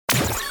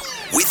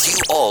with you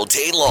all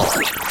day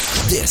long.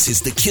 This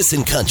is the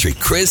Kissin' Country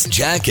Chris,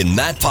 Jack, and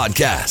Matt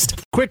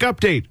podcast. Quick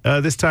update.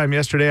 This time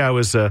yesterday, I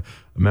was,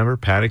 remember,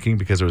 panicking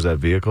because there was that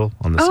vehicle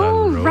on the side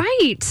of the road. Oh,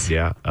 right.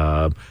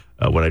 Yeah.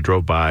 When I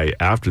drove by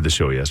after the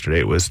show yesterday,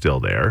 it was still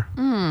there.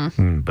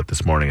 But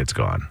this morning, it's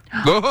gone.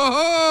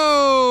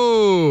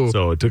 Oh!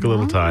 So it took a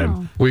little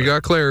time. We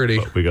got clarity.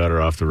 But we got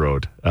her off the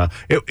road.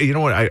 You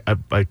know what?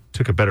 I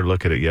took a better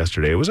look at it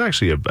yesterday. It was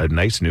actually a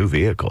nice new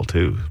vehicle,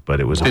 too.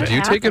 But it was... Did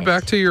you take it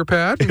back to your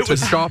pad to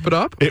chop it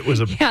up? It was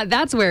Yeah,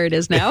 that's where it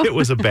is now. It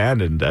was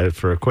abandoned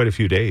for quite a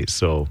few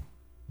days.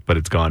 But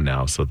it's gone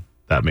now. So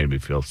that made me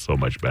feel so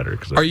much better.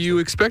 Are you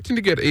expecting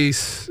to get a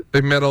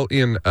medal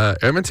in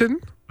Edmonton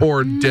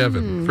or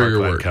Devon for your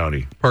work?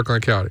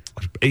 Parkland County.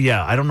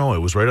 Yeah, I don't know. It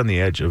was right on the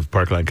edge of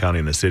Parkland County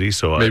and the city.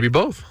 So maybe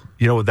both.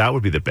 You know, that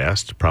would be the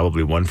best.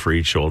 Probably one for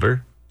each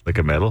shoulder, like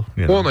a medal.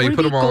 You know? Well, no, you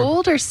put them on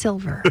gold or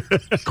silver?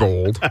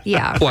 Gold.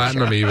 Yeah.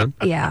 Platinum even.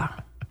 Yeah.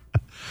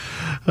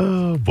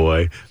 Oh,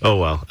 boy. Oh,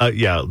 well.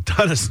 Yeah,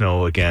 ton of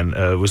snow again.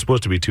 It was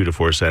supposed to be 2 to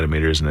 4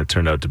 centimeters, and it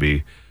turned out to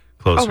be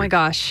closer. Oh, my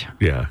gosh.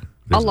 Yeah.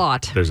 A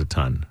lot. There's a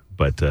ton.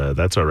 But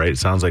that's all right. It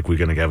sounds like we're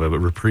going to have a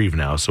reprieve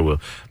now, so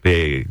we'll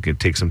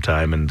take some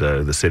time, and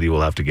the city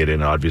will have to get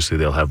in. Obviously,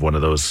 they'll have one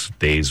of those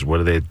days. What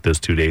are they? Those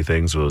 2-day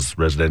things? Those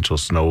residential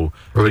snow.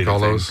 What do they call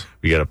those?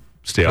 You got to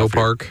stay Snow off.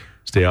 Park.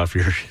 Stay off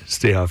your.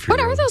 What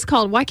are those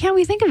called? Why can't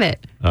we think of it?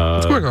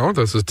 What's going on with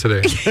us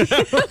today?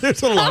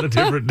 There's a lot of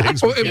different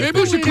things. Well, maybe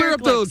we should clear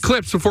up the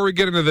eclipse before we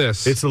get into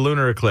this. It's the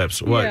lunar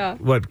eclipse. What? Yeah.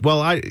 What?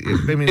 Well, I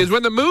mean, is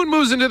when the moon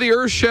moves into the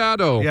Earth's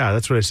shadow. Yeah,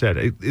 that's what I said.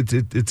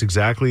 It's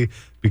exactly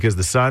because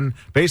the sun.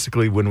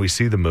 Basically, when we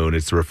see the moon,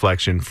 it's the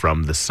reflection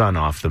from the sun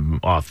off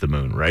the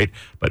moon, right?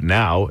 But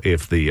now,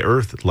 if the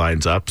Earth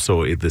lines up,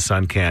 so if the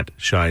sun can't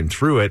shine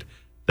through it,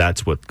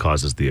 that's what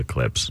causes the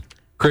eclipse.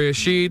 Chris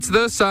Sheets,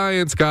 the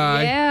science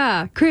guy.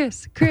 Yeah.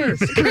 Chris. You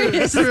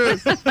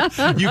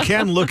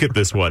can look at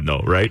this one,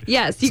 though, right?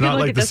 Yes, you it's can not look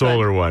like at the this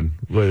solar one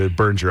where it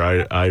burns your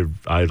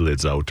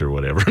eyelids out or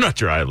whatever. Not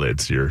your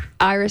eyelids, your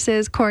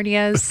Irises,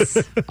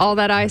 corneas, all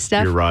that eye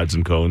stuff. your rods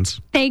and cones.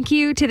 Thank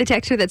you to the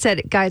texter that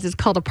said, guys, it's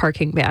called a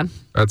parking ban.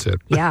 That's it.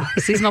 Yeah,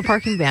 a seasonal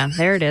parking ban.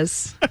 There it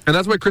is. And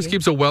that's why Chris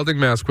keeps a welding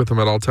mask with him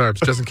at all times,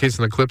 just in case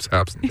an eclipse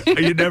happens.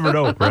 You never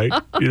know, right?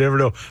 You never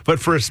know. But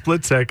for a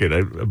split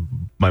second,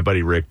 my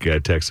buddy Rick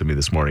texted me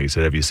this morning. He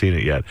said, have you seen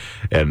it yet?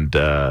 And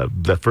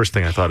the first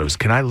thing I thought was,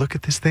 can I look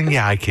at this thing?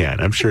 Yeah, I can.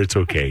 I'm sure it's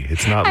okay.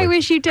 It's not. I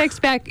wish you'd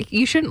text back,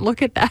 you shouldn't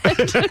look at that.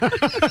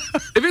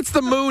 If it's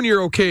the moon,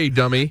 you're okay,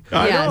 dummy.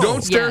 Yes,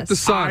 Don't stare at the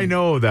sun. I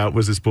know that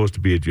was supposed to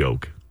be a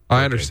joke.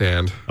 I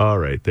understand. All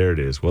right, there it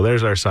is. Well,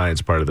 there's our science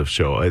part of the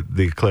show.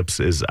 The eclipse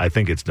is, I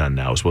think it's done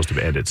now. It's supposed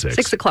to end at 6.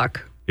 6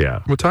 o'clock.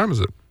 Yeah. What time is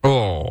it?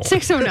 Oh.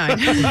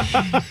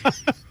 6:09.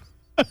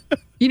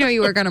 You know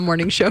you work on a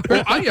morning show.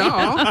 Well,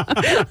 yeah.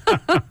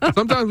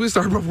 Sometimes we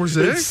start before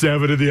 6. It's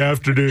 7 in the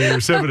afternoon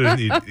or 7 in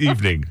the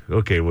evening.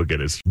 Okay, we'll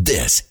get it.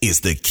 This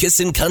is the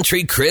Kissin'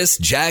 Country Chris,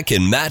 Jack,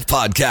 and Matt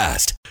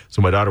podcast.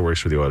 So my daughter works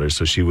for the Oilers,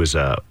 so she was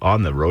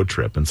on the road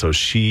trip. And so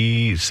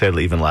she said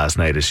even last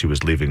night as she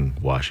was leaving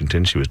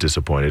Washington, she was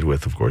disappointed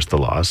with, of course, the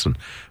loss.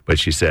 But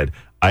she said,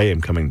 I am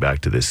coming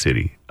back to this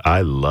city.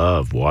 I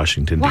love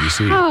Washington,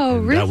 D.C. Wow,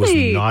 And that was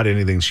really? not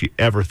anything she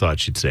ever thought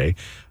she'd say.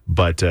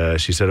 But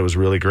she said it was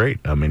really great.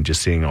 I mean,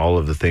 just seeing all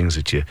of the things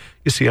that you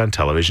see on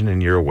television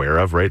and you're aware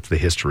of, right? The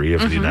history of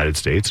the United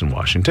States and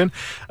Washington.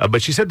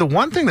 But she said the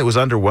one thing that was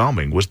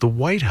underwhelming was the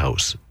White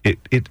House.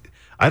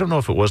 I don't know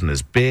if it wasn't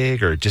as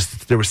big or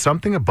just there was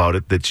something about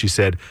it that she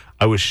said,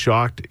 I was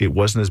shocked it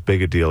wasn't as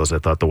big a deal as I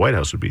thought the White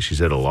House would be. She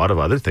said a lot of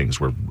other things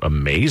were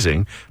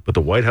amazing, but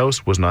the White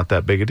House was not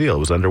that big a deal. It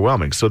was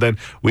underwhelming. So then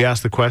we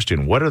asked the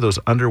question, what are those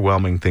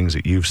underwhelming things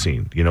that you've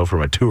seen,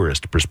 from a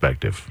tourist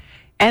perspective?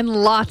 And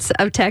lots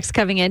of text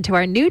coming into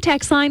our new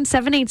text line,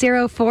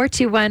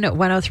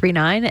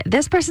 780-421-1039.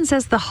 This person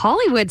says the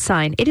Hollywood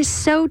sign. It is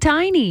so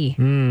tiny. I've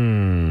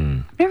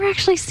never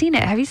actually seen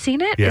it. Have you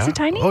seen it? Yeah. Is it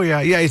tiny? Oh,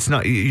 yeah. Yeah, it's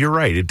not. You're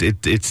right.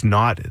 It's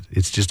not.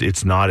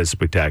 It's not as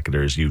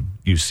spectacular as you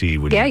see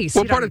when Yeah, you see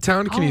What it part on of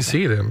town can all you of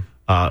see it in?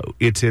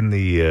 it's in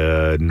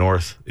the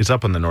north. It's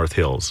up in the North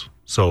Hills.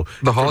 So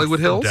The Hollywood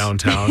Hills?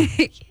 Downtown.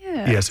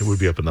 Yes, it would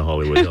be up in the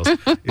Hollywood Hills.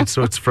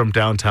 It's from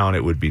downtown,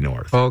 it would be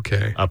north.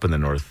 Okay. Up in the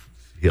North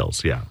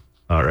Hills, yeah.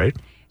 All right.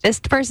 This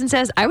person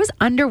says, I was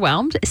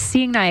underwhelmed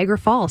seeing Niagara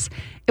Falls.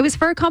 It was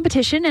for a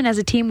competition, and as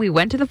a team, we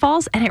went to the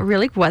falls, and it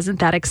really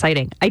wasn't that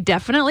exciting. I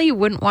definitely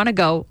wouldn't want to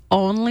go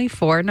only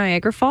for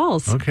Niagara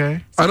Falls.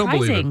 Okay. I don't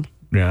believe Surprising.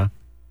 it. Yeah.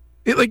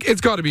 It's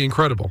got to be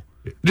incredible.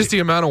 Just the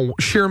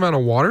sheer amount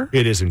of water.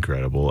 It is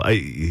incredible.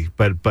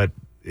 But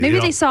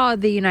Maybe they saw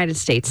the United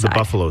States the side.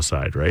 Buffalo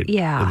side, right?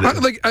 Yeah.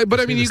 But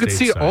I mean, you could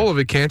see States side. all of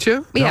it, can't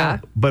you? Yeah.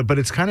 But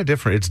it's kind of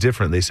different. It's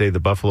different. They say the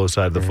Buffalo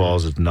side of the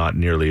falls is not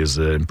nearly as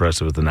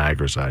impressive as the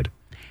Niagara side.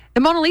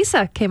 The Mona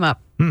Lisa came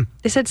up.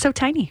 They said so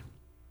tiny.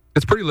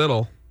 It's pretty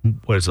little.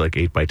 What is it, like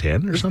 8 by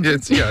 10 or something?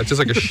 It's just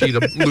like a sheet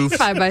of loose.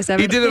 5 by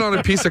 7. He did it on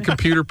a piece of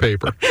computer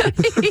paper.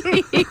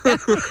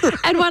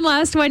 And one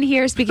last one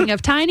here. Speaking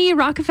of tiny,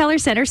 Rockefeller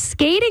Center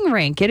skating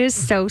rink. It is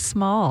so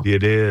small.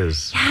 It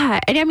is. Yeah.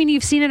 And I mean,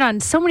 you've seen it on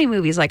so many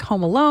movies like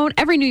Home Alone.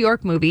 Every New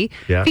York movie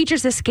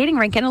features this skating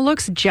rink, and it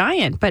looks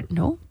giant. But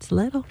no, it's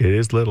little. It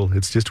is little.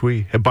 It's just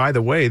wee. And by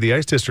the way, the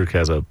Ice District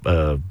has a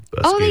they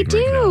skating rink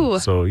do. now.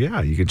 So,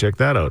 yeah, you can check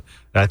that out.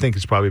 I think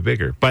it's probably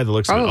bigger by the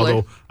looks of it,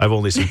 although I've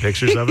only seen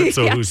pictures of it.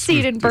 So see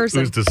it in person.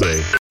 Who's to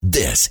say?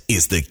 This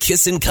is the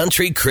Kissin'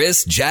 Country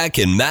Chris, Jack,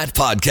 and Matt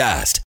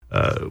podcast.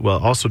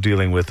 Also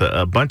dealing with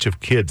a bunch of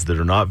kids that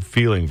are not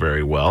feeling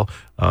very well.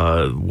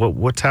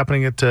 What's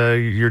happening at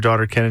your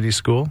daughter Kennedy's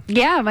school?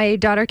 Yeah, my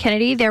daughter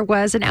Kennedy, there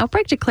was an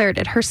outbreak declared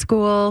at her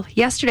school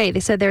yesterday. They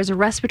said there's a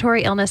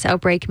respiratory illness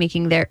outbreak,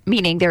 meaning there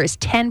is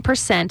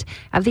 10%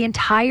 of the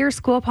entire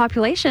school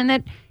population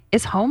that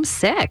is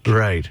homesick.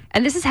 Right.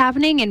 And this is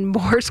happening in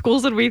more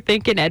schools than we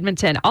think in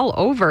Edmonton, all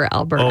over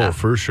Alberta. Oh,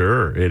 for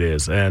sure it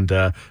is. And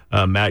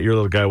Matt, your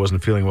little guy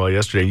wasn't feeling well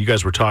yesterday. You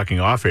guys were talking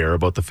off air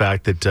about the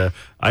fact that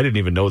I didn't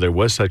even know there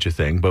was such a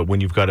thing, but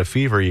when you've got a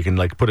fever, you can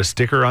like put a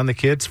sticker on the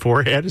kid's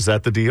forehead. Is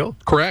that the deal?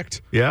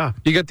 Correct. Yeah.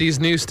 You got these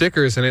new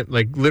stickers and it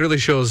like literally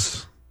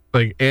shows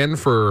like N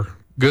for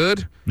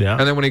good. Yeah.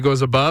 And then when he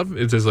goes above,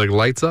 it just like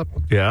lights up.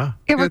 Yeah.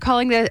 Yeah, we're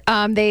calling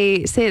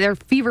they say they're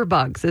fever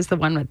bugs is the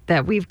one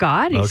that we've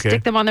got. You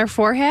stick them on their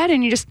forehead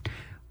and you just,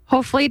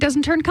 hopefully it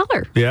doesn't turn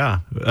color. Yeah,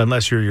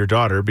 unless you're your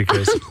daughter,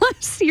 because...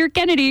 Unless you're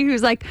Kennedy,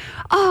 who's like,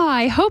 oh,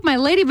 I hope my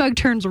ladybug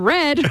turns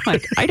red. I'm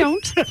like, I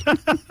don't.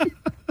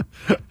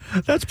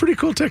 That's pretty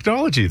cool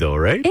technology, though,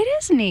 right? It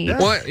is neat.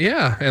 Well,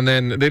 yeah. And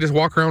then they just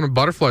walk around with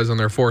butterflies on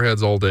their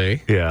foreheads all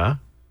day. Yeah.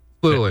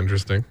 Little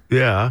interesting.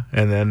 Yeah,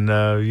 and then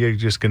you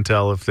just can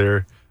tell if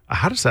they're...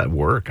 How does that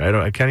work?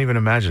 I can't even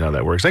imagine how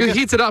that works. It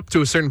heats it up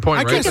to a certain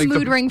point, right? It's like a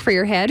mood ring for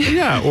your head.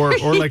 Yeah,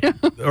 or like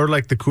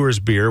the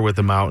Coors beer with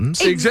the mountains.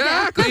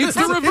 Exactly. It's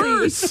the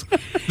reverse.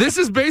 This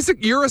is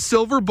basic. You're a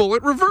silver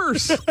bullet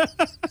reverse.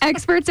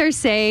 Experts are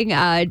saying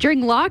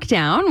during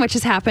lockdown, which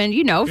has happened,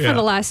 for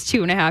the last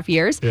 2.5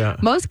 years,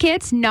 most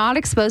kids not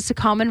exposed to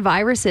common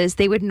viruses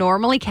they would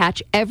normally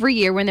catch every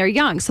year when they're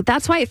young. So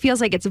that's why it feels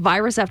like it's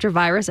virus after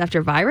virus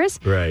after virus.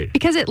 Right.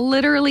 Because it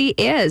literally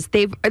is.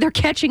 They're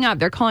catching up.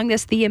 They're calling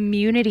this the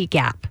immunity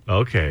gap.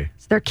 Okay.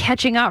 So they're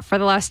catching up for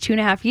the last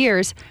 2.5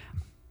 years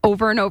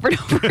over and over and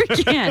over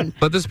again.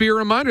 Let this be a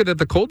reminder that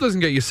the cold doesn't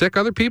get you sick,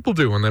 other people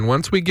do. And then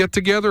once we get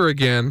together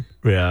again,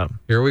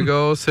 here we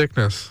go,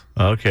 sickness.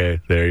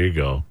 Okay, there you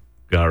go.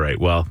 All right.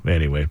 Well,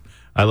 anyway,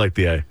 I like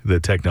the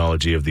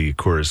technology of the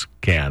Coors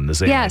can, the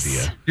same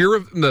idea.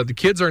 The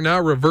kids are now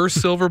reverse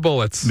silver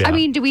bullets. Yeah. I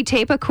mean, do we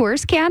tape a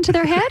Coors can to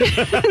their head?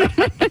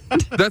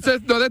 That's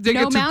it. No, that they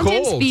get too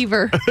mountains cold.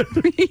 Fever.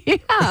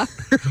 Yeah.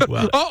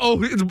 Well,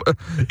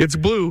 it's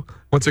blue.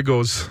 Once it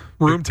goes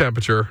room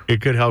temperature,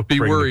 it could help. Be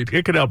worried.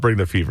 It could help bring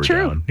the fever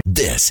down.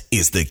 This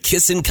is the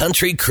Kissin'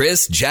 Country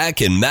Chris,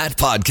 Jack, and Matt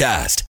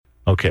podcast.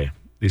 Okay,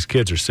 these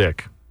kids are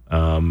sick.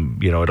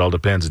 It all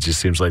depends. It just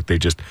seems like they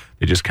just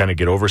kind of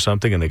get over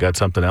something and they got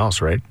something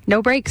else, right?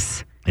 No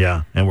breaks.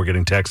 Yeah, and we're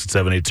getting texts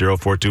at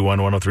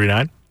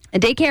 780-421-1039.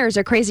 Daycares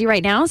are crazy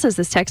right now, says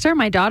this texter.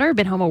 My daughter,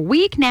 been home a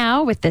week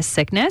now with this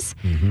sickness.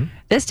 Mm-hmm.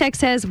 This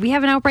text says, we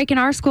have an outbreak in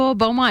our school,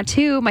 Beaumont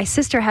too. My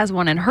sister has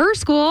one in her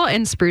school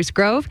in Spruce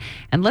Grove.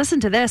 And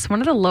listen to this,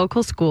 one of the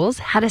local schools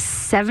had a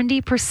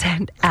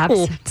 70%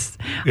 absence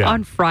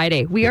on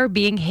Friday. We are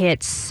being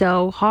hit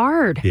so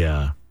hard.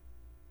 Yeah.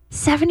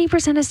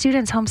 70% of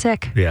students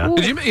homesick. Yeah. Ooh.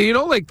 Did you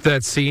know, like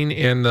that scene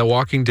in The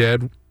Walking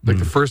Dead, like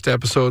the first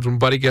episode when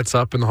Buddy gets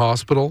up in the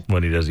hospital?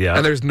 When he does, yeah.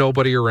 And there's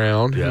nobody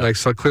around. Yeah. Like,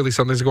 so clearly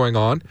something's going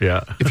on.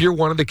 Yeah. If you're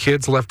one of the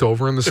kids left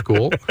over in the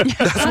school,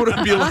 that's what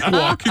it'd be like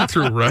walking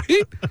through,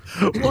 right?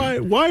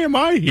 Why am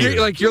I here?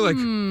 You're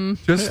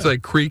just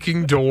like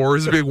creaking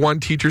doors, big one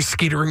teacher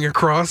skeetering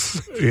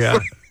across. Yeah.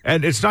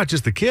 And it's not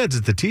just the kids,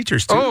 it's the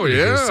teachers too. Oh,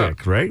 yeah.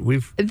 Sick, right?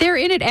 They're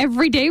in it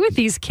every day with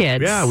these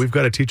kids. Yeah, we've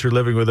got a teacher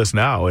living with us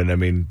now. And I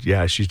mean,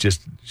 yeah,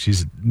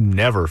 she's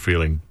never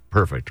feeling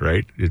perfect,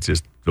 right? It's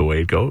just the way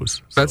it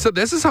goes. So.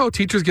 This is how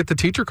teachers get the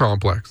teacher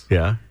complex.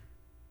 Yeah.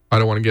 I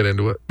don't want to get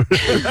into it.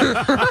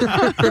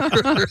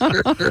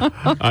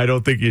 I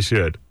don't think you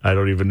should. I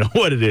don't even know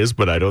what it is,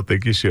 but I don't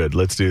think you should.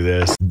 Let's do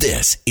this.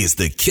 This is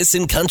the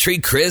Kissin' Country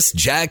Chris,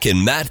 Jack,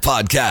 and Matt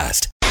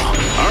podcast.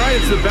 All right,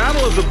 it's the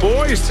battle of the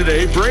boys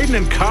today. Braden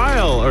and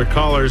Kyle are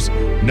callers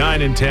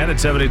 9 and 10 at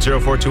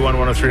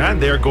 780-421-1039.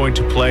 They're going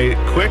to play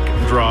Quick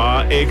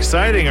Draw.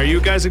 Exciting. Are you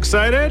guys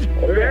excited?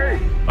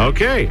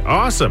 Okay,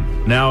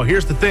 awesome. Now,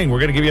 here's the thing. We're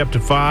going to give you up to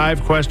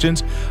 5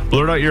 questions.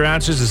 Blurt out your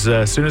answers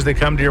as soon as they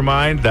come to your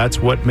mind. That's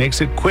what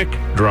makes it Quick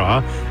Draw.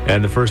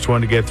 And the first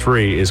one to get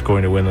 3 is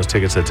going to win those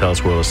tickets at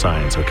Telus World of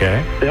Science,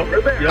 okay? Yep.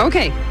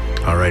 Okay.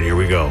 All right, here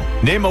we go.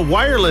 Name a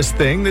wireless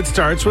thing that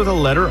starts with a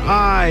letter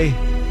I.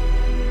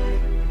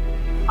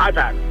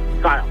 iPad.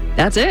 Kyle.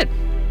 That's it.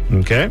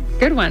 Okay.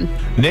 Good one.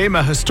 Name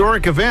a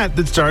historic event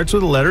that starts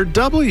with a letter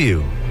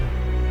W.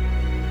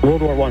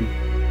 World War I.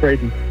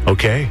 Braden.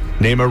 Okay.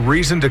 Name a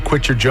reason to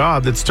quit your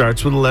job that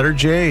starts with the letter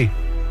J.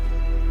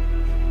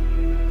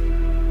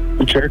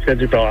 Jerk as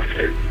your boss.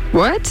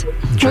 What?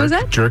 What was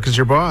that? Jerk is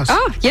your boss.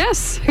 Oh,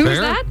 yes. Who was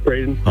Fair. that?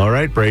 Braden. All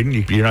right, Braden.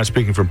 You're not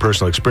speaking from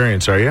personal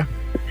experience, are you?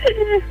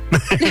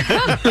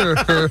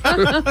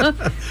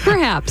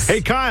 Perhaps.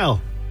 Hey,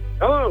 Kyle.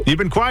 Hello. You've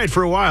been quiet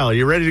for a while. Are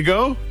you ready to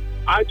go?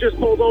 I just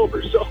pulled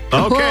over, so.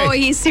 Okay. Oh,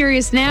 he's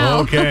serious now.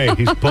 Okay.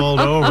 He's pulled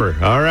over.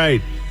 All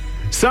right.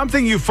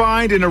 Something you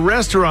find in a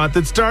restaurant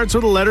that starts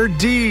with the letter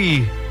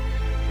D.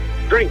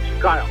 Drinks,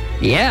 Kyle.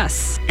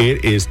 Yes.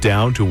 It is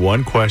down to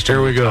one question.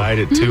 Here we go. Tied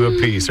at 2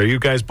 apiece. Are you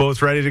guys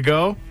both ready to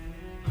go?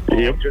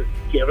 Yep. Just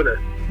giving her.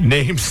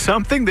 Name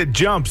something that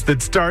jumps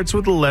that starts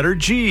with the letter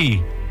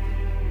G.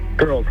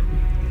 Girls.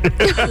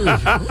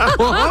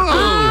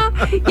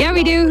 Yeah,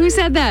 we do. Who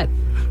said that?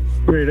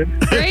 Braden.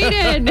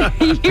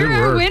 Brayden, you're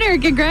our winner.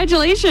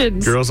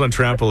 Congratulations. Girls on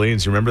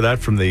trampolines. You remember that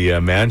from the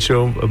Man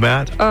Show,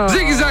 Matt?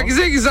 Ziggy Zaggy,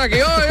 Ziggy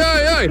Zaggy, oi,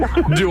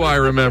 oi, oi. Do I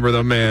remember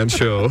the Man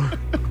Show?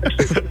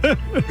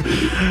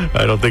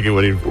 I don't think it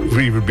would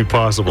even be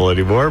possible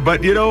anymore.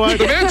 But you know what?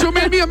 The Man Show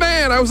made me a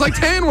man. I was like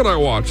 10 when I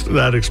watched.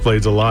 That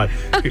explains a lot.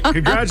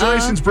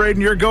 Congratulations, Braden.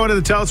 You're going to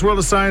the TELUS World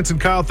of Science. And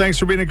Kyle, thanks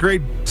for being a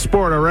great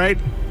sport, all right?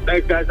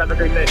 Thanks, guys. Have a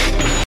great day.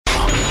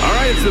 All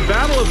right, it's the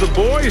battle of the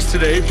boys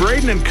today.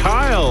 Braden and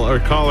Kyle are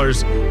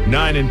callers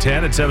 9 and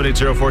 10 at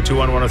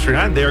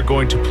 780-421-1039. They're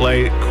going to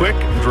play Quick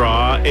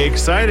Draw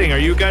Exciting. Are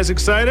you guys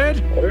excited?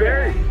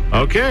 Very.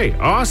 Okay,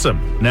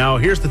 awesome. Now,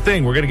 here's the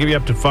thing. We're going to give you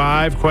up to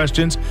 5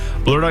 questions.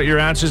 Blurt out your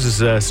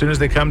answers as soon as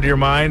they come to your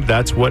mind.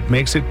 That's what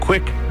makes it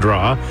Quick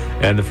Draw.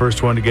 And the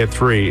first one to get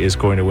 3 is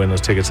going to win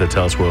those tickets at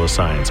TELUS World of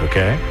Science,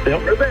 okay?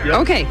 Yep.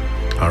 Okay.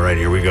 All right,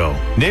 here we go.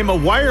 Name a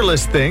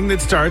wireless thing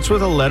that starts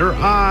with a letter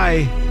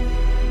I.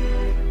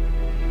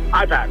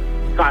 iPad,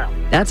 Kyle.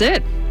 That's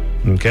it.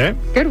 Okay.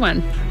 Good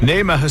one.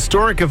 Name a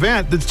historic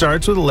event that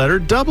starts with a letter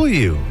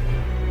W.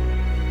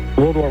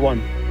 World War I.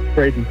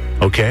 Braden.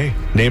 Okay.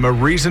 Name a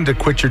reason to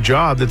quit your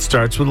job that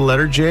starts with the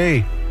letter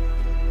J.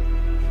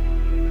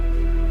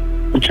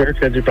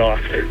 Jerk as your boss.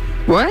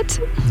 What?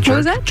 What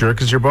was that?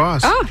 Jerk is your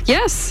boss. Oh,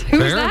 yes. Who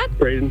was Fair. that?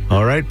 Braden.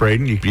 All right,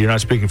 Braden. You're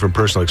not speaking from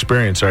personal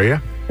experience, are you?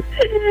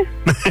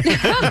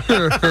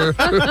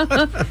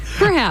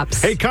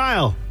 Perhaps. Hey,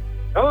 Kyle.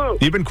 Hello.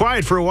 You've been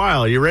quiet for a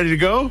while. Are you ready to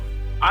go?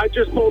 I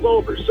just pulled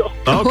over, so.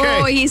 Okay.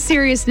 Oh, he's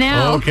serious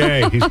now.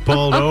 Okay. He's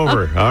pulled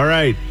over. All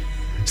right.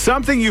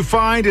 Something you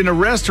find in a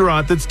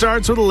restaurant that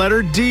starts with a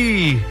letter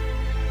D.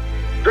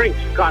 Drinks,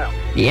 Kyle.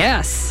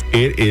 Yes.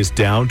 It is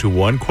down to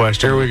one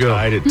question. Here we go.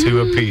 Tied at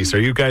 2 apiece. Are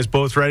you guys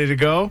both ready to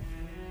go?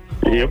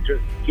 Yep.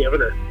 Just giving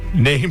her.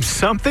 Name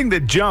something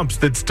that jumps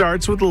that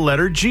starts with the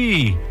letter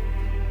G.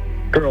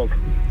 Girls.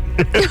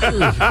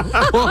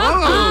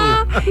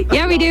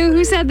 Yeah, we do.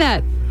 Who said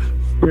that?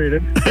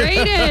 Braden.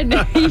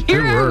 Brayden,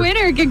 you're our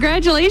winner.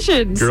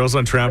 Congratulations. Girls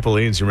on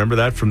trampolines. You remember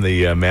that from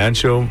the Man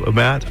Show,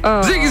 Matt?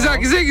 Ziggy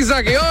Zaggy, Ziggy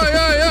Zaggy, oi,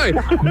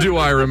 oi, oi. Do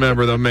I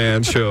remember the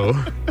Man Show?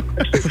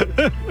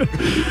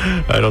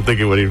 I don't think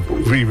it would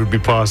even be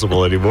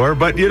possible anymore.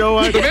 But you know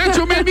what? The Man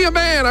Show made me a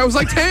man. I was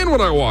like 10 when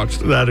I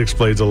watched. That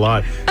explains a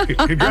lot.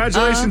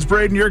 Congratulations,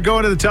 Braden. You're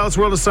going to the TELUS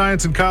World of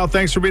Science. And Kyle,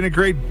 thanks for being a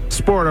great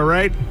sport, all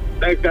right?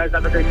 Thanks, guys.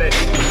 Have a great day.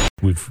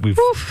 We've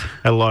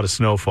had a lot of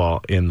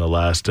snowfall in the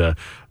last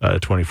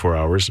 24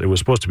 hours. It was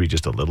supposed to be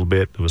just a little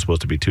bit. It was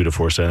supposed to be 2 to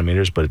 4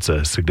 centimeters, but it's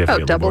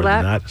significantly double more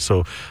than that. that.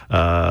 So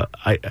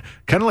I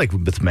kind of like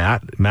with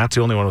Matt. Matt's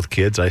the only one with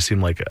kids. I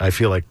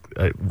feel like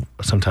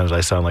sometimes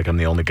I sound like I'm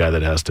the only guy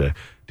that has to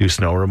do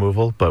snow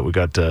removal, but we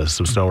got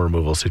some snow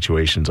removal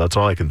situations. That's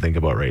all I can think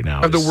about right now.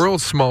 I have the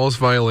world's smallest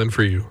violin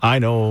for you. I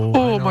know.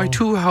 Oh, my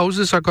 2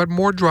 houses, I got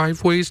more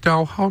driveways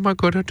now. How am I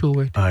going to do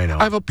it? I know.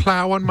 I have a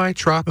plow on my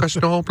truck, a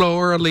snow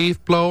blower, a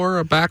leaf blower,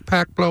 a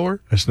backpack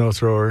blower. A snow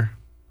thrower.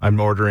 I'm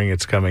ordering.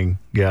 It's coming.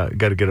 Yeah,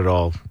 got to get it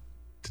all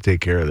to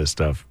take care of this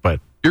stuff. But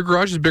Your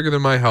garage is bigger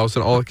than my house,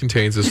 and all it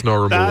contains is snow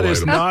removal that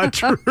is items. not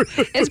true.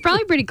 It's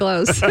probably pretty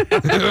close.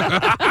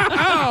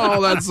 Oh,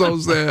 that's so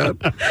sad.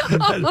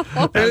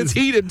 And it's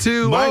heated,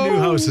 too. My Oh. new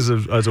house is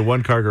a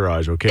one-car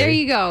garage, okay? There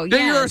you go.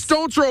 Yeah, you're a Yes.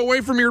 stone throw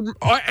away from your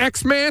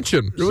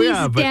ex-mansion. He's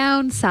Yeah, but-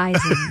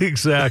 downsizing.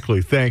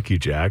 Exactly. Thank you,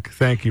 Jack.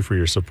 Thank you for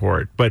your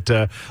support. But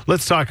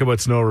let's talk about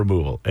snow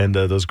removal and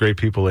those great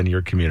people in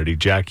your community.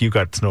 Jack, you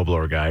got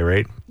snowblower guy,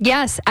 right?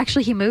 Yes,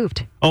 actually, he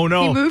moved. Oh,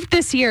 no. He moved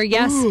this year.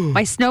 Yes,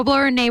 my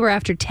snowblower neighbor.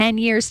 After 10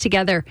 years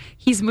together,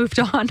 he's moved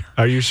on.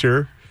 Are you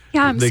sure?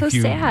 Yeah, I'm so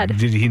sad.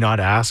 Did he not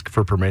ask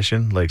for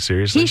permission? Like,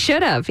 seriously? He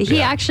should have. He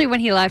Yeah. actually, when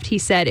he left, he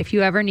said, "If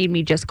you ever need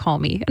me, just call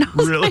me." And I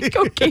was Really? like,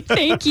 "Okay,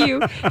 thank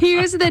you." He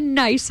was the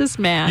nicest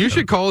man. You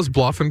should call his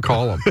bluff and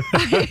call him.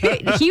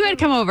 He would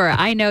come over.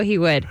 I know he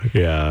would.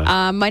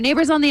 Yeah. My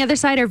neighbors on the other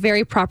side are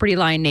very property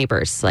line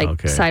neighbors. Like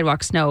Okay.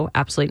 sidewalk snow,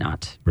 absolutely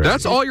not. Right.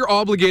 That's all you're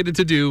obligated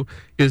to do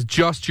is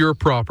just your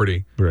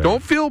property. Right.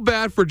 Don't feel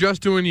bad for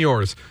just doing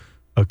yours.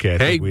 Okay. I Hey,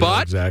 think we know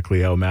but-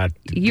 exactly how Matt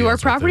You are deals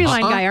with property this.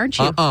 line guy, aren't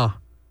you?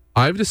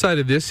 I've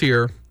decided this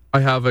year I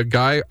have a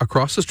guy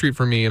across the street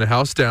from me in a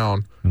house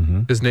down.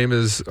 Mm-hmm. His name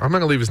is, I'm not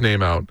going to leave his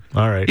name out.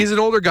 All right. He's an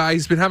older guy.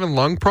 He's been having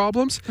lung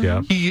problems.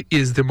 Yeah. He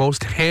is the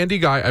most handy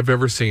guy I've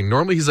ever seen.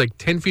 Normally, he's like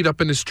 10 feet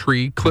up in his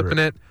tree, clipping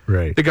it.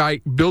 Right. The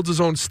guy builds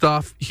his own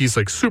stuff. He's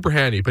like super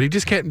handy, but he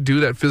just can't do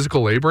that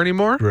physical labor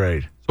anymore.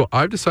 Right. So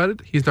I've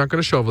decided he's not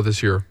going to shovel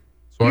this year.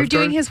 So You're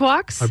doing his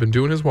walks? I've been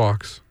doing his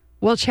walks.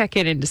 We'll check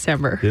in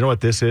December. You know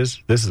what this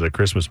is? This is a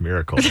Christmas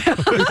miracle.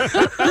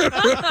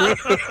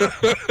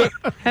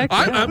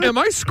 Am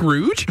I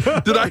Scrooge?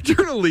 Did I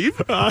turn a leaf?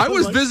 I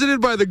was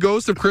visited by the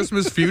ghost of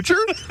Christmas future,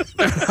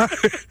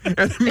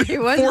 and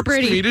It wasn't forced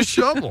pretty. me to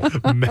shovel.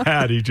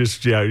 Matt, he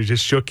just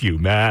shook you.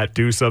 Matt,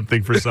 do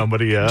something for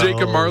somebody else.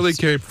 Jacob Marley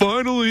came,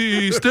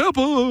 finally, step up.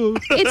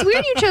 It's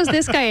weird you chose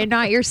this guy and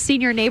not your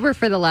senior neighbor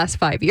for the last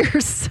 5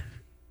 years.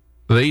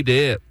 They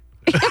did.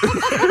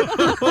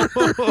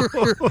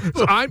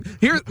 So I'm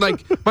here,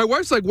 like, my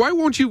wife's like, why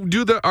won't you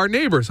do our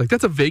neighbors? Like,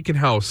 that's a vacant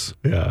house.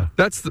 Yeah,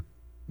 That's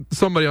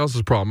somebody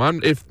else's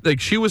problem. If like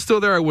she was still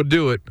there, I would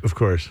do it, of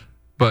course.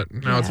 but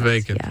now it's Yes,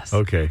 vacant. Yes.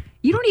 Okay.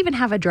 You don't even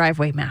have a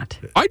driveway, Matt.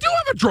 I do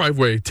have a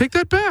driveway. Take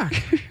that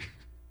back.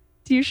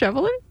 Do you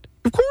shovel it?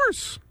 Of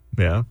course.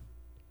 Yeah.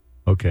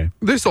 Okay.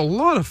 There's a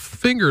lot of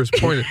fingers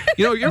pointed.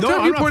 You know, every No, time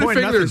I'm you not pointed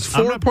pointing fingers, nothing.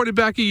 I'm four not- pointed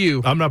back at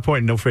you. I'm not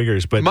pointing no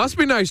fingers, but Must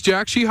be nice,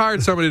 Jack. She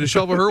hired somebody to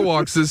shovel her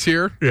walks this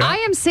year. Yeah. I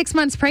am 6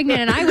 months pregnant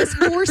and I was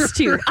forced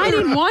to. I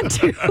didn't want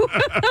to.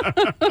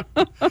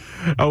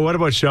 what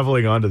about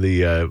shoveling onto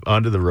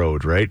the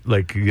road? Right,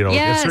 like at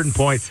a certain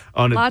point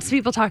on it. Lots of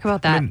people talk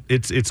about that. I mean,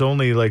 it's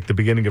only like the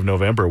beginning of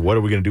November. What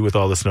are we going to do with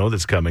all the snow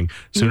that's coming?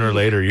 Sooner or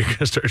later, you're going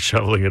to start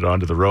shoveling it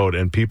onto the road,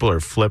 and people are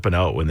flipping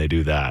out when they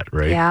do that,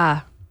 right?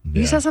 Yeah.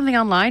 You saw something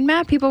online,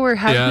 Matt? People were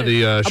having Yeah,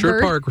 the a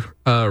Sher bird. Park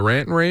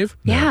rant and rave.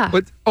 Yeah.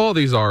 But all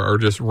these are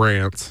just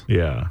rants.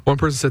 Yeah. One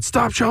person said,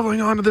 stop shoveling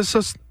onto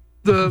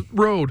the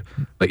road.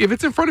 Like, if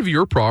it's in front of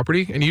your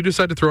property and you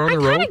decide to throw it on I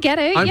the road, kind of get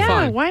it. I'm Yeah,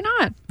 fine. why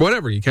not?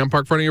 Whatever. You can't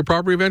park in front of your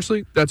property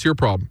eventually. That's your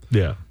problem.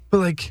 Yeah. But,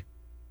 like,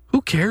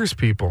 who cares,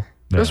 people?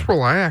 Yeah. Just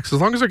relax.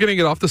 As long as they're getting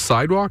it off the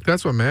sidewalk,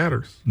 that's what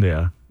matters.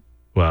 Yeah.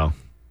 Well,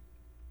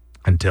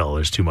 until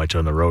there's too much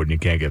on the road and you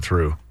can't get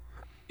through.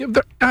 Yeah,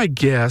 I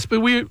guess. But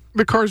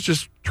the cars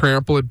just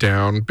trample it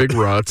down. Big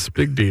ruts.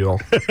 Big deal.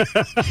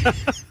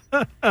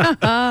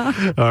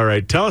 All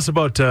right. Tell us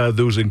about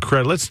those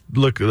incredible. Let's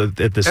look at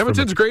this.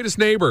 Edmonton's greatest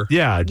neighbor.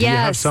 Yeah. Do you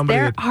have Yes, somebody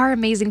there that, are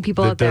amazing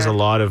people that out there. does a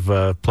lot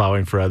of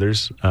plowing for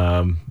others?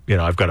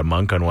 I've got a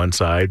monk on one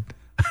side.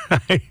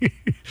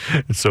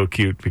 It's so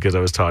cute because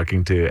I was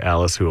talking to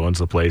Alice, who owns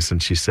the place,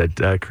 and she said,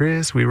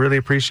 Chris, we really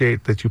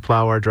appreciate that you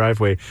plow our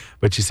driveway.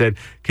 But she said,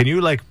 can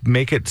you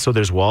make it so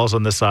there's walls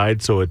on the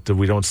side so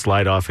we don't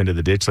slide off into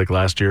the ditch? Like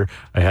last year,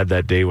 I had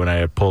that day when I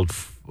had pulled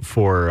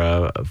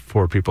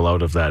four people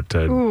out of that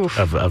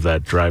of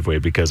that driveway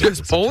because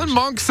Just of the pulling situation.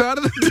 monks out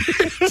of the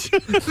ditch.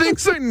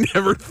 Things I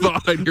never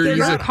thought I'd hear you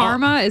Their say.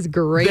 karma is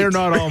great. They're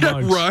not all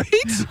monks. Right?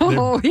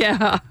 Oh,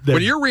 yeah.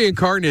 When you're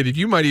reincarnated,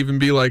 you might even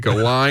be like a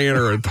lion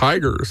or a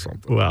tiger or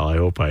something. Well, I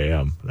hope I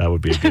am. That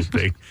would be a good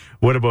thing.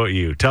 What about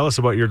you? Tell us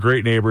about your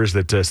great neighbors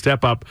that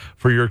step up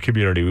for your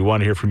community. We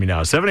want to hear from you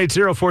now.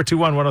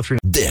 780-421-1039.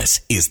 This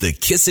is the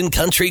Kissin'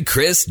 Country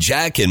Chris,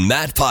 Jack, and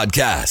Matt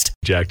podcast.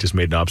 Jack just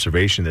made an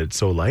observation that it's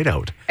so light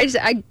out.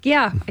 I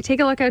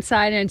take a look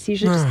outside and it's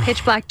usually just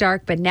pitch black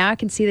dark, but now I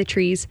can see the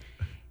trees.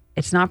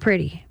 It's not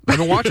pretty. I've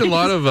been watching a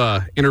lot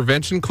of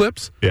intervention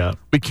clips. Yeah.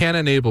 We can't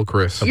enable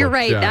Chris. You're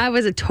right. Yeah. That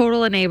was a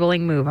total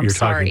enabling move. I'm You're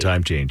sorry. talking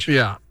time change.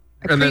 Yeah.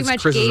 I pretty much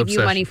Chris's gave you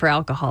obsession. money for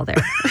alcohol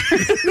there.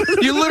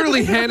 You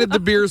literally handed the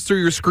beers through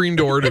your screen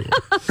door to him.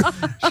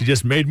 She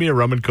just made me a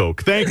rum and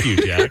coke. Thank you,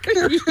 Jack.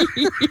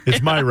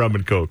 It's my rum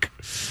and coke.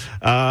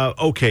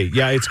 Okay.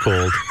 Yeah, it's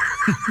cold.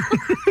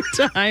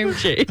 Time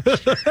change.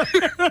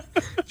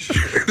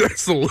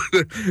 That's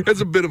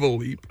a bit of a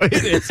leap.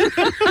 It is.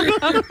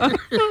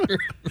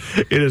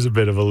 It is a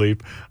bit of a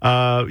leap.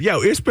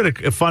 It's been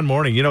a fun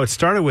morning. It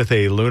started with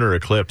a lunar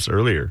eclipse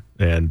earlier,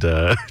 and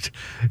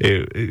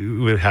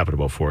it happened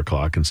about 4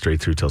 o'clock and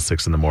straight through till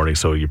 6 in the morning.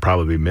 So you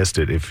probably missed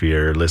it if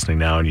you're listening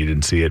now and you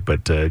didn't see it.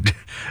 But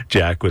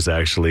Jack was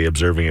actually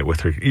observing it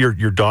with her.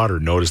 Your daughter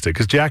noticed it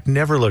because Jack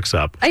never looks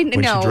up when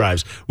she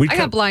drives. I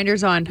got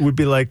blinders on. We'd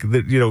be like,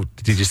 did you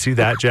see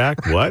that,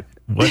 Jack? What?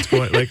 What's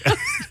going like?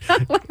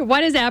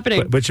 What is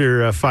happening? But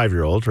you're a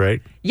 5-year-old,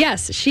 right?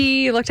 Yes,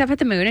 she looked up at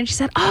the moon and she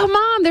said, "Oh,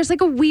 Mom, there's like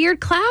a weird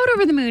cloud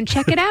over the moon.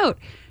 Check it out."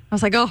 I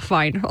was like, "Oh,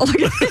 fine. I'll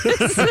look at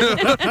this."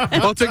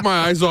 I'll take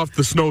my eyes off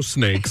the snow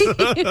snakes. And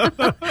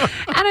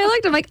I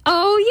looked, I'm like,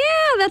 "Oh,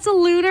 yeah, that's a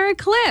lunar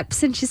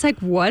eclipse." And she's like,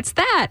 "What's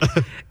that?"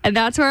 And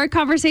that's where our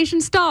conversation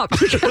stopped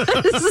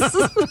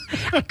because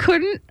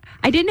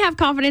I didn't have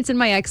confidence in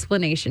my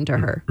explanation to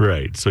her.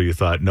 Right. So you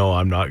thought, no,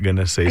 I'm not going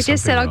to say something I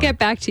just said, "I'll wrong. get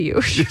back to you."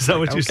 Is that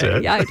what you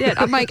said? Yeah, I did.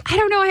 I'm like, "I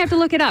don't know. I have to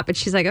look it up." And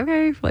she's like,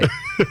 "Okay." Like,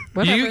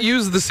 whatever. You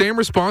use the same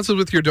responses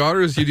with your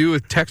daughter as you do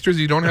with texters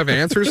you don't have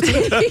answers to?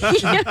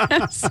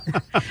 Yes.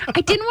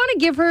 I didn't want to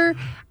give her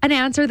an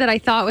answer that I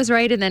thought was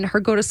right and then her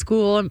go to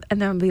school and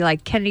then be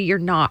like, Kennedy, you're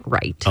not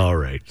right. All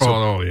right. So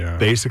Oh, yeah.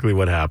 basically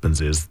what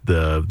happens is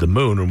the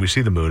moon, when we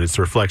see the moon, it's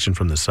the reflection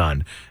from the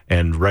sun.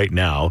 And right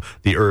now,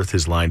 the Earth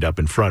is lined up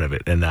in front of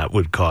it, and that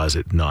would cause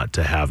it not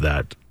to have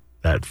that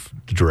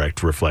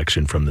direct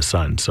reflection from the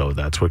sun. So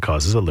that's what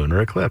causes a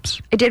lunar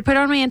eclipse. I did put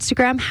on my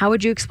Instagram, how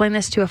would you explain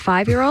this to a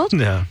 5-year-old?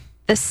 Yeah.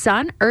 The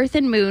sun, earth,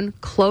 and moon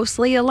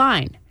closely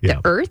align. Yeah.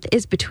 The earth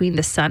is between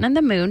the sun and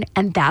the moon,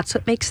 and that's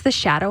what makes the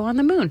shadow on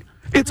the moon.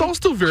 It's all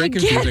still very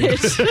confusing.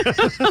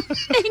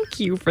 Thank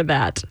you for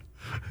that.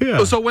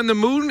 Yeah. So when the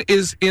moon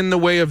is in the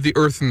way of the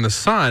Earth and the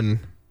sun,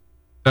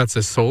 that's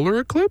a solar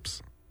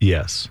eclipse?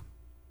 Yes.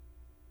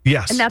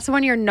 Yes. And that's the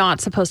one you're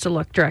not supposed to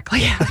look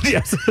directly at.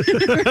 yes.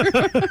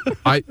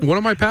 One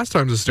of my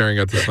pastimes is staring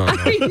at the sun.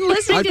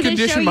 Listening I've to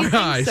this show, conditioned you my think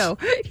eyes. so.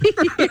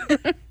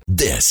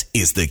 This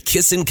is the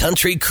Kissin'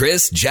 Country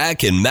Chris,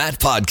 Jack, and Matt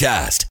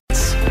podcast.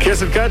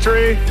 Kissin'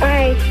 Country.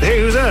 Hi, Hey,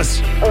 who's this?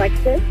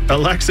 Alexis.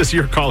 Alexis,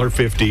 you're caller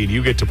 15.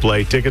 You get to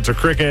play Tickets or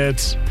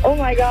Crickets. Oh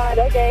my God,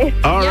 okay.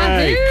 All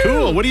right. Yahoo!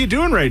 Cool. What are you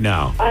doing right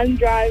now? I'm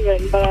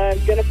driving, but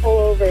I'm going to pull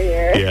over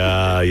here.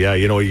 Yeah.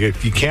 You know, you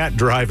can't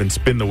drive and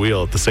spin the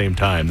wheel at the same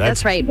time.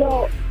 That's right.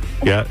 No,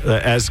 Yeah.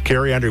 As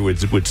Carrie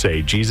Underwood would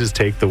say, Jesus,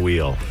 take the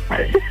wheel.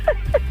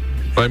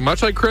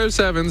 Much like Chris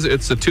Evans,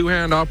 it's a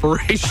two-hand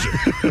operation.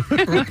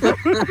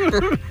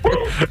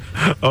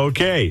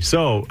 Okay.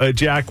 So,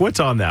 Jack, what's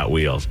on that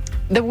wheel?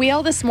 The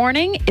wheel this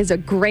morning is a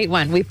great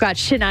one. We've got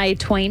Shania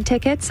Twain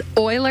tickets,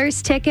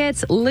 Oilers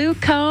tickets, Luke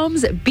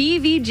Combs,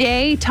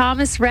 BVJ,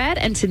 Thomas Rhett,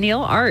 and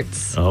Tennille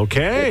Arts.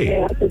 Okay.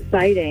 yeah, that's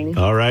exciting.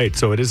 All right.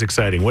 So it is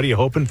exciting. What are you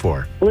hoping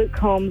for? Luke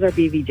Combs or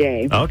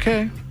BVJ.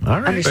 Okay. All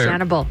right.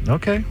 Understandable.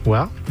 Okay.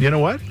 Well, you know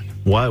what?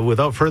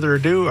 Without further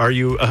ado, are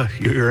you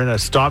you're in a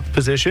stopped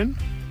position?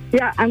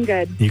 Yeah, I'm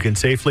good. You can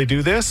safely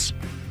do this?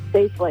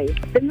 Safely.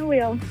 Spin the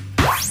wheel.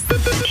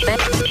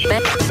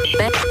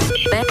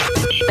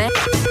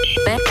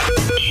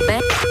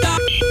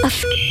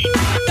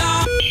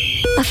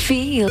 I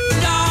feel.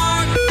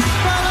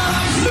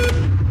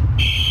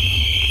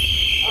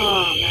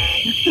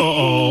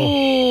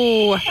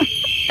 Oh,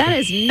 that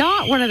is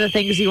not one of the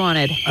things you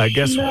wanted. I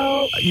guess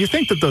No. you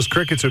think that those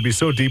crickets would be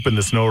so deep in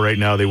the snow right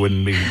now they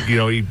wouldn't be,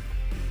 you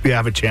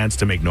have a chance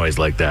to make noise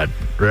like that,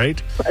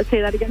 right?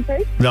 Say that again,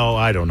 sorry? No,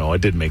 I don't know.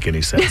 It didn't make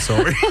any sense.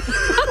 Sorry.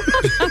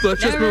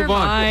 Let's just Never move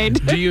on.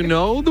 mind. Do you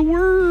know the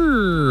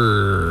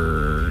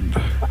word?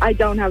 I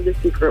don't have the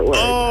secret word.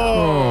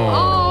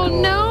 Oh,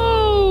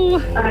 no.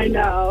 I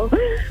know.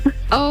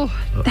 Oh,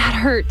 that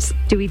hurts.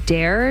 Do we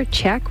dare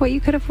check what you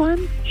could have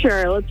won?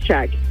 Sure, let's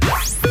check.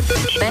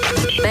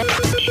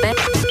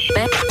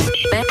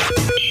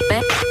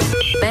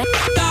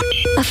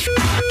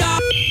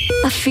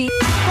 I feel.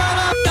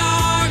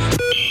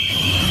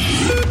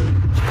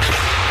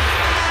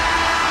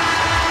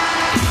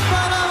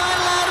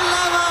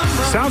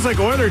 Sounds like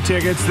Oiler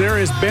tickets. There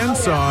is Ben's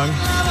song.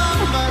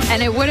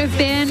 And it would have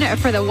been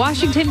for the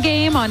Washington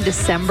game on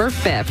December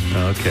 5th.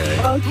 Okay.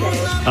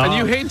 Okay. And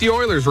you hate the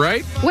Oilers,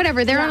 right?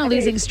 Whatever, they're on a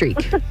losing streak.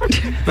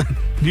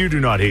 You do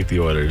not hate the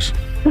Oilers.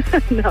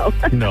 No.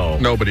 No.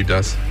 Nobody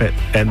does.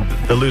 And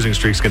the losing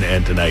streak's going to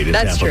end tonight in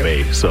That's Tampa true.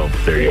 Bay. So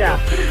there you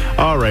Yeah.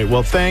 go. All right.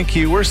 Well, thank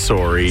you. We're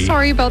sorry.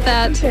 Sorry about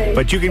that. Okay.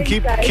 But you can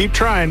Thanks, guys. keep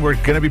trying. We're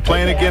going to be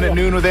playing again at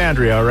noon with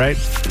Andrea, all right?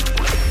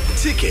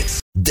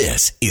 Tickets.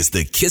 This is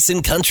the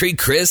Kissin' Country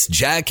Chris,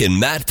 Jack, and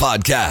Matt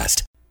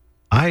podcast.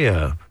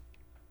 I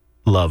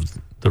love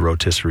the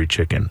rotisserie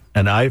chicken,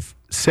 and I've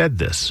said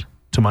this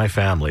to my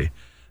family.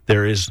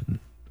 There is,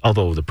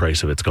 although the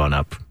price of it's gone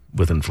up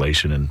with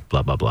inflation and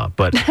blah, blah, blah,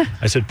 but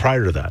I said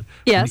prior to that,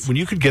 Yes. when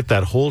you could get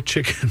that whole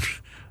chicken,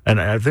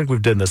 and I think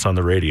we've done this on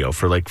the radio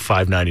for like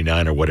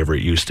 $5.99 or whatever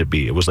it used to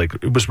be. It was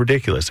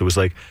ridiculous. It was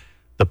like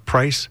the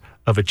price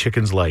of a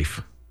chicken's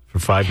life for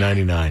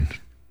 $5.99.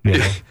 You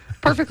know?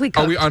 Perfectly Are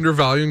cooked. we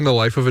undervaluing the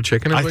life of a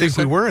chicken? is I what you think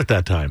we said? were at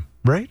that time,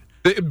 right?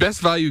 The best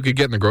value you could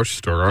get in the grocery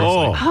store,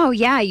 honestly. Oh, Oh,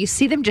 yeah. You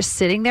see them just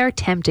sitting there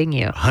tempting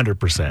you.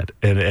 100%.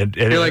 And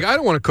You're like, I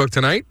don't want to cook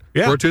tonight.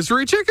 Yeah.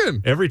 Rotisserie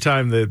chicken. every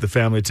time the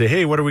family would say,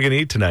 "Hey, what are we going to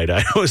eat tonight?"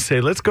 I always say,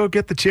 "Let's go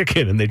get the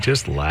chicken," and they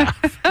just laugh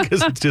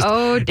because it's just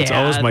Oh, it's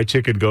always Dad. my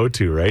chicken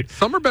go-to, right?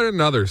 Some are better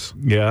than others.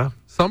 Yeah.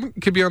 Some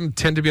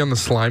tend to be on the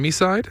slimy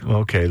side.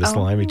 Okay, the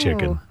slimy Oh.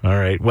 chicken. All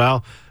right.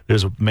 Well,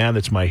 there's a man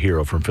that's my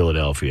hero from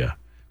Philadelphia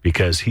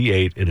because he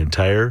ate an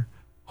entire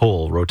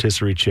whole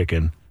rotisserie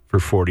chicken for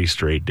 40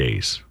 straight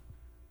days.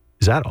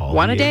 Is that all?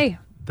 One he a day. ate?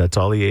 That's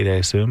all he ate, I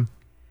assume.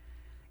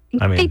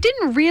 I mean, They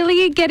didn't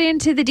really get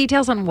into the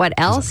details on what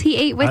else he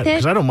ate with it.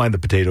 because I don't mind the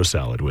potato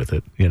salad with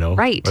it,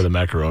 Right. or the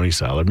macaroni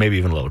salad, maybe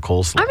even a little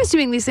coleslaw. I'm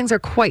assuming these things are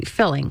quite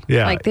filling.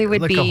 Yeah, Like they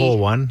would like be. a whole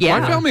one. Yeah.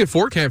 My family of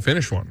four can't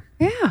finish one.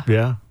 Yeah.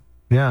 Yeah,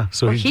 yeah.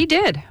 So Well, he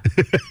did.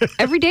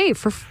 Every day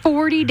for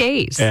 40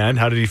 days. And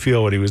how did he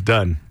feel when he was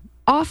done?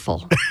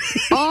 Awful.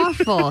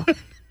 Awful.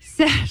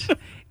 said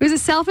it was a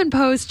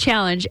self-imposed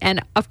challenge.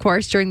 And of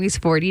course, during these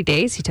 40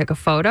 days, he took a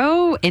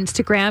photo,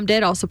 Instagrammed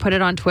it, also put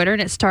it on Twitter,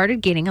 and it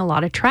started gaining a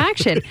lot of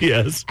traction.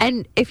 Yes.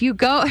 And if you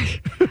go,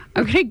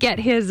 I'm going to get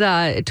his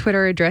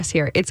Twitter address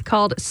here. It's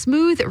called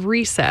Smooth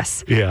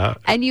Recess. Yeah.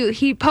 And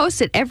he posts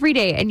it every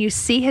day, and you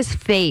see his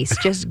face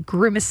just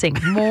grimacing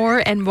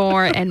more and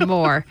more and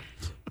more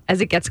as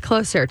it gets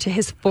closer to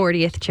his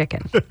 40th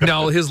chicken.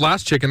 Now, his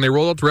last chicken, they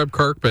rolled out the red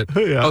carpet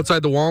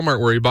outside the Walmart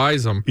where he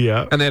buys them.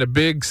 Yeah. And they had a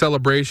big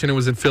celebration. It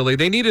was in Philly.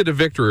 They needed a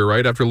victory,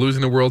 right, after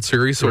losing the World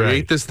Series. So Right. he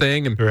ate this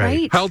thing and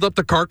Right. held up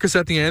the carcass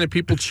at the end, and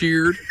people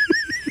cheered.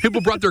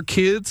 People brought their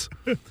kids.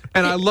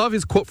 And I love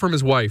his quote from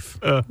his wife.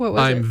 What was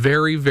I'm it?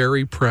 very,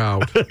 very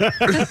proud.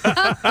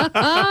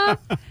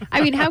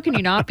 I mean, how can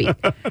you not be?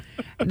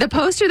 The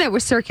poster that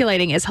was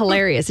circulating is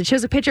hilarious. It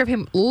shows a picture of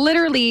him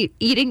literally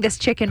eating this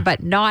chicken,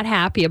 but not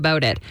happy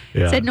about it.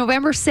 Yeah. It said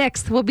November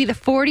 6th will be the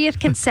 40th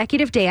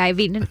consecutive day I've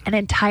eaten an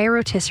entire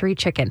rotisserie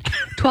chicken.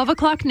 12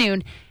 o'clock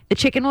noon, the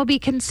chicken will be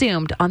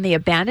consumed on the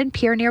abandoned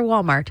pier near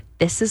Walmart.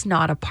 This is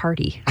not a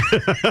party.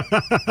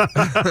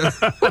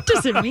 What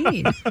does it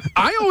mean?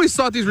 I always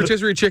thought these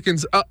rotisserie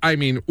chickens,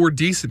 were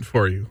decent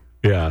for you.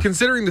 Yeah.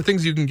 Considering the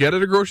things you can get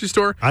at a grocery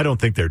store. I don't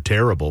think they're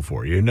terrible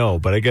for you, no,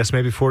 but I guess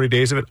maybe 40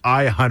 days of it,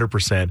 I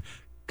 100%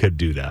 could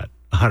do that.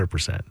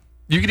 100%.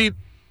 You could eat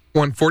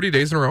one 40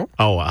 days in a row.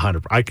 Oh,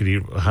 100. I could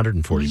eat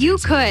 140 You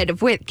days in a row. could,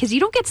 because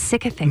you don't get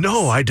sick of things.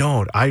 No, I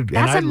don't.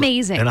 That's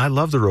amazing. And I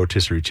love the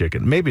rotisserie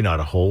chicken. Maybe not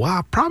a whole,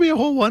 probably a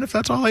whole one if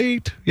that's all I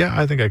ate. Yeah,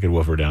 I think I could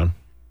wolf her down.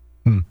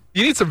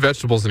 You need some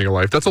vegetables in your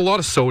life. That's a lot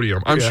of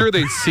sodium. I'm sure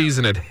they'd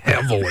season it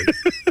heavily.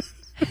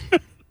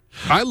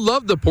 I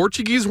love the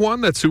Portuguese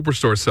one that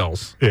Superstore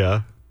sells.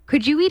 Yeah.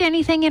 Could you eat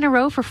anything in a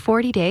row for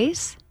 40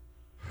 days?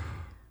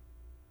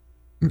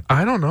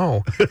 I don't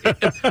know.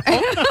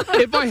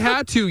 If I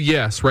had to,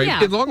 yes, right?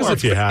 Yeah. As long as Or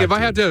it's, if you had if I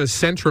to. had to have a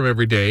Centrum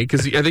every day,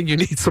 because I think you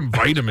need some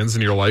vitamins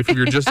in your life if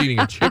you're just eating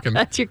a chicken.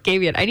 That's your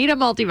caveat. I need a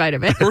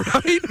multivitamin.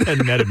 Right?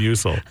 And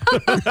Metamucil.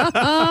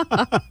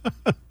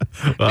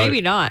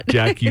 Maybe not.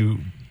 Jack,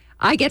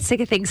 I get sick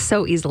of things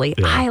so easily.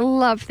 Yeah. I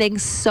love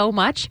things so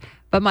much,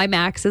 but my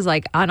max is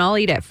like, and I'll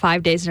eat it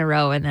 5 days in a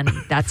row, and then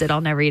that's it.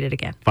 I'll never eat it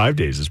again. 5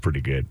 days is pretty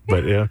good.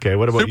 But yeah, okay,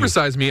 what about you?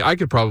 Supersize me. I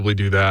could probably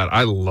do that.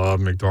 I love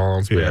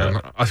McDonald's, man.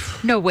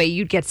 No way,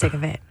 you'd get sick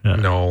of it.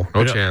 No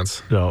Yeah.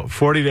 chance. No,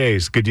 40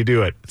 days. Could you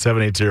do it?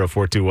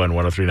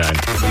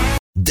 780-421-1039.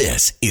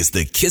 This is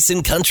the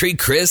Kissin' Country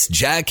Chris,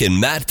 Jack, and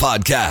Matt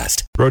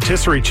podcast.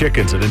 Rotisserie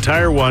chickens, an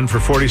entire one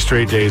for 40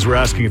 straight days. We're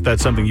asking if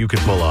that's something you could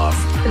pull off.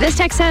 This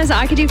text says,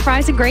 I could do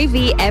fries and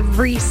gravy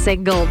every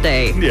single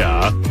day.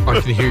 Yeah. I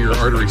can hear your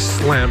arteries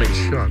slamming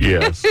shut.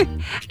 Yes.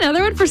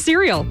 Another one for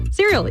cereal.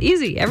 Cereal,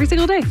 easy, every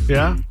single day.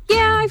 Yeah.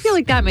 Yeah, I feel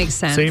like that makes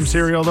sense. Same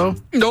cereal, though?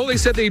 No, they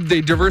said they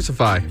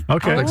diversify.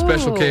 Okay. Like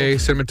Special Oh. K,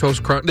 Cinnamon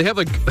Toast Crunch. They have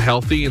like the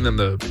healthy and then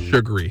the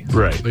sugary.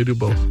 Right. They do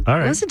both. All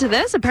right. Listen to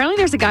this. Apparently,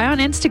 there's a guy on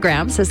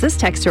Instagram, says this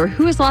texter,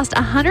 who has lost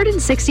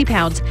 160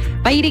 pounds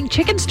by eating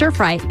chicken stir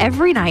fry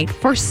every night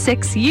for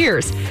 6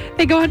 years.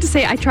 They go on to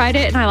say, I tried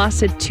it and I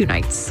lasted 2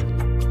 nights.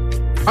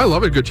 I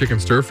love a good chicken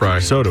stir fry.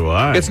 So do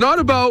I. It's not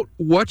about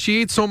what you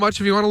eat so much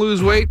if you want to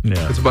lose weight.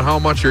 Yeah. It's about how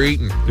much you're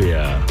eating,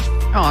 Yeah.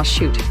 Oh,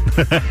 shoot.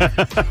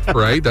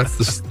 right? That's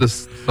the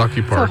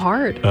sucky So part.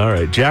 hard. All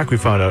right. Jack, we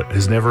found out,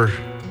 has never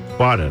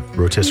bought a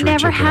rotisserie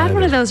Never chicken. had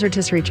one of either. those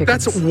rotisserie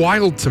chickens. That's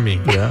wild to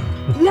me. Yeah.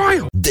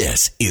 Wild.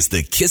 This is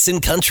the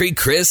Kissin' Country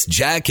Chris,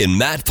 Jack, and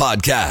Matt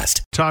podcast.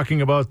 Talking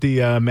about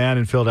the man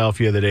in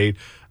Philadelphia that ate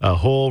a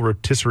whole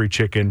rotisserie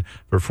chicken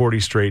for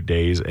 40 straight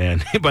days.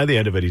 And by the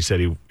end of it, he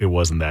said it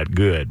wasn't that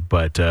good.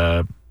 But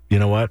you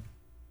know what?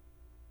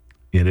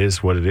 It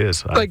is what it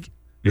is.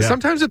 Yeah.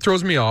 Sometimes it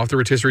throws me off, the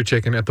rotisserie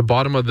chicken at the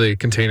bottom of the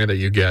container that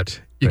you get.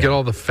 You Right. get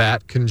all the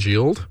fat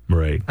congealed,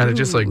 Right. and it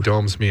just like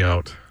domes me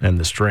out. And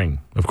the string,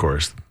 of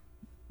course.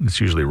 It's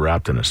usually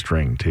wrapped in a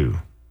string, too,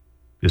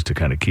 just to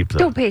kind of keep the...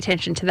 Don't pay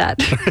attention to that.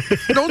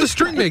 No, the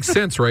string makes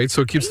sense, right?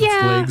 So it keeps its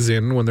Yeah. legs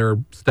in when they're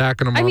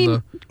stacking them I on mean,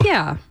 the...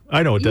 yeah.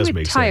 I know it You does would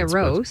make tie a sense. but-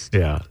 roast.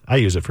 Yeah. I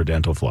use it for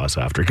dental floss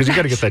after, because you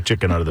got to get that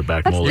chicken out of the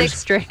back That's thick molars.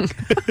 string.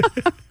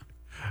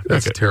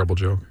 That's a terrible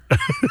joke.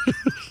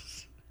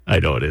 I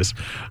know it is.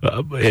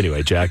 But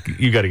anyway, Jack,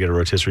 you got to get a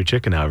rotisserie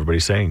chicken now.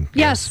 Everybody's saying.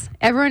 Yes.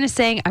 Everyone is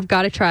saying, I've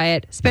got to try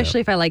it, especially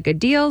if I like good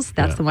deals.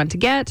 That's Yeah. the one to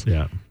get.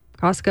 Yeah.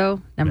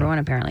 Costco, number one,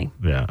 apparently.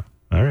 Yeah.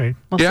 All right.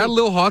 We'll Yeah, a see.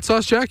 little hot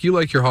sauce, Jack. You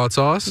like your hot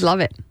sauce. Love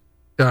it.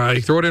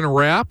 You throw it in a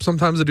wrap.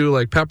 Sometimes I do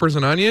like peppers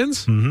and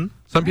onions. Mm-hmm.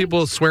 Some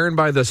people swearing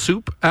by the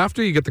soup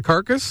after you get the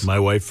carcass. My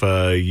wife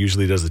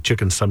usually does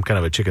some kind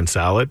of a chicken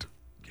salad.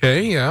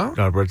 Okay, yeah.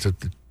 But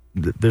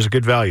there's a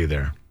good value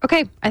there.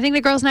 Okay, I think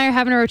the girls and I are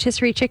having a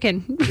rotisserie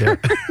chicken. Yeah.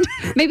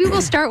 Maybe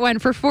we'll start one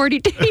for 40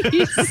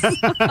 days.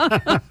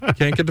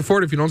 Can't get to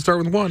 40 if you don't start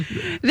with one.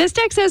 This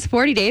text says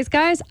 40 days,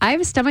 guys. I have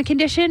a stomach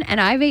condition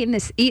and I've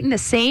eaten the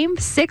same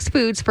 6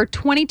 foods for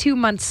 22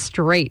 months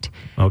straight.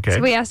 Okay. So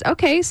we asked,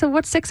 okay, so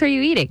what 6 are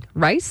you eating?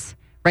 Rice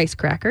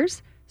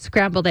crackers,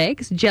 scrambled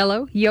eggs,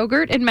 Jell-O,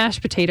 yogurt, and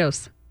mashed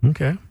potatoes.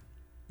 Okay.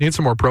 Need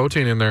some more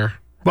protein in there.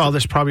 Well,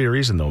 there's probably a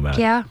reason, though, Matt.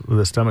 Yeah. With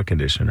a stomach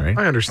condition, right?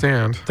 I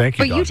understand. Thank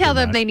you, But you Dr. tell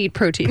them Matt. they need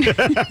protein.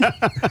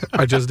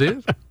 I just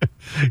did.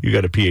 You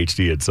got a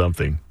PhD at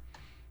something.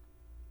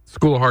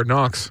 School of Hard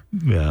Knocks.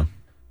 Yeah.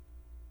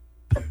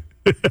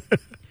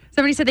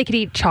 Somebody said they could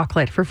eat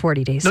chocolate for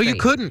 40 days No, you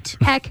straight. couldn't.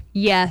 Heck,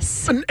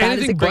 yes. That is a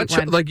Anything great but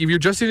one. like if you're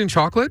just eating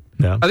chocolate.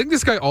 Yeah. I think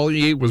this guy all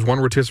he ate was one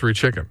rotisserie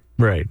chicken,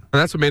 Right. and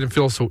that's what made him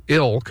feel so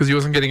ill because he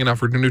wasn't getting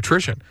enough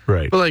nutrition.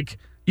 Right. But like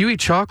you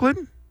eat chocolate,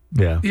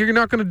 Yeah. you're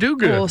not going to do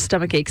good. Oh,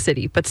 stomachache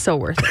city, but so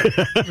worth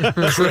it.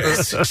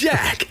 Chris,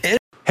 Jack, and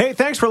Hey,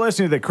 thanks for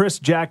listening to the Chris,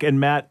 Jack, and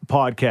Matt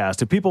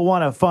podcast. If people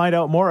want to find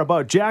out more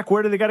about Jack,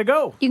 where do they got to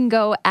go? You can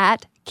go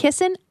at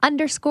kissin_Jack,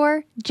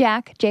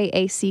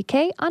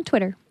 Jack, on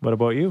Twitter. What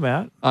about you,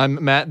 Matt?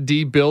 I'm Matt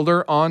D.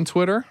 Builder on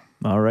Twitter.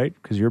 All right,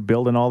 because you're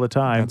building all the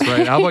time. That's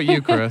right. How about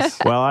you, Chris?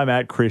 Well, I'm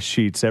at Chris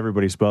Sheets.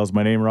 Everybody spells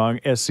my name wrong,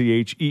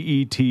 Scheetz.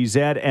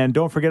 And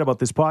don't forget about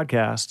this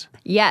podcast.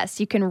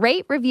 Yes, you can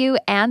rate, review,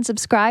 and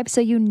subscribe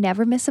so you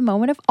never miss a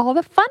moment of all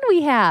the fun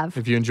we have.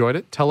 If you enjoyed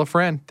it, tell a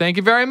friend. Thank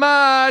you very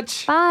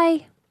much.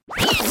 Bye.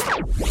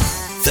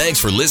 thanks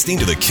for listening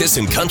to the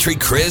Kissin' Country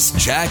Chris,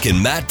 Jack,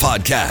 and Matt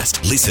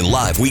podcast. Listen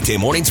live weekday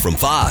mornings from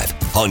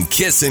 5 on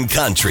Kissin'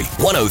 Country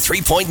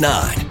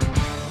 103.9.